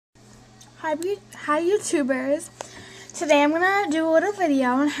Hi YouTubers. Today I'm gonna do a little video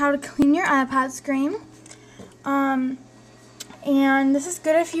on how to clean your iPod screen. And this is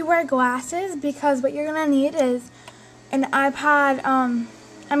good if you wear glasses, because what you're gonna need is an eyeglass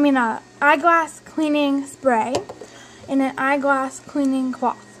cleaning spray and an eyeglass cleaning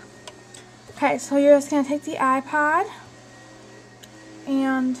cloth. Okay, so you're just gonna take the iPod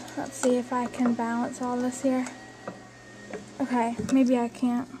and let's see if I can balance all this here. Okay, maybe I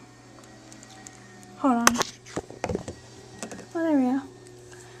can't. Hold on. Oh, there we go.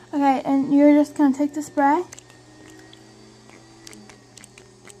 Okay, and you're just going to take the spray.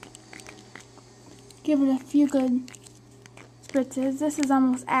 Give it a few good spritzes. This is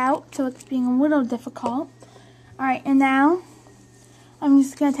almost out, so it's being a little difficult. Alright, and now I'm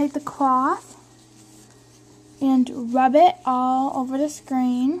just going to take the cloth and rub it all over the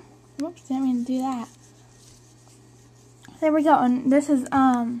screen. Whoops, didn't mean to do that. There we go, and this is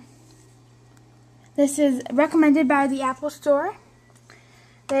recommended by the Apple Store.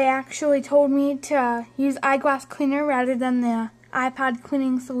 They actually told me to use eyeglass cleaner rather than the iPod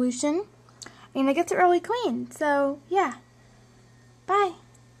cleaning solution. And it gets it really clean. So, yeah. Bye.